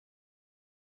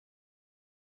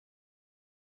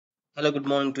Hello, good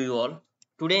morning to you all.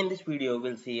 Today in this video,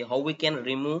 we'll see how we can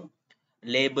remove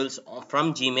labels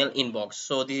from Gmail inbox.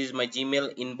 So this is my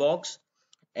Gmail inbox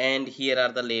and here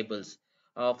are the labels.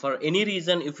 For any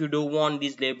reason, if you don't want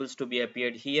these labels to be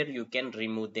appeared here, you can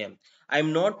remove them.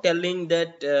 I'm not telling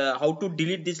that how to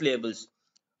delete these labels.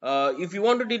 If you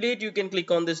want to delete, you can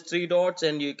click on these three dots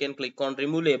and you can click on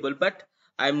remove label, but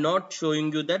I'm not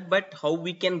showing you that, but how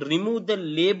we can remove the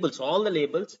labels, all the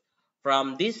labels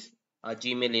from this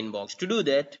Gmail inbox. To do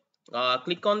that,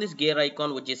 click on this gear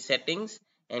icon, which is settings,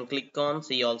 and click on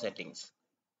see all settings.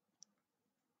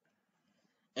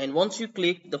 And once you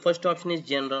click, the first option is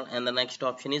general and the next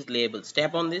option is labels.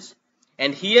 Tap on this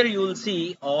and here you will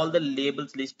see all the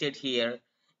labels listed here,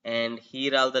 and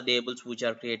here are the labels which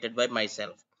are created by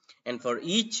myself. And for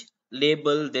each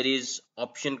label there is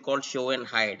option called show and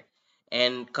hide,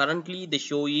 and currently the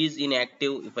show is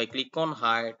inactive. If I click on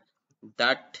hide,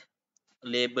 that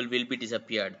label will be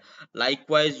disappeared.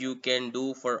 Likewise, you can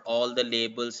do for all the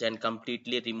labels and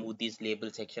completely remove this label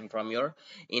section from your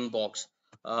inbox.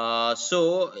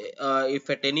 If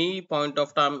at any point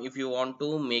of time if you want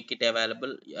to make it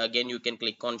available again, you can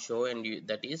click on show and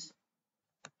that is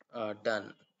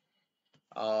done.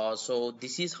 So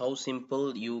this is how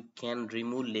simple you can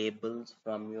remove labels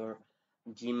from your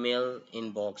Gmail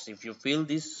inbox. If you feel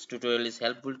this tutorial is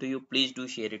helpful to you, please do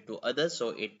share it to others so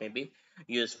it may be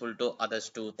useful to others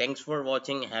too. Thanks for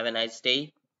watching. Have a nice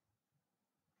day.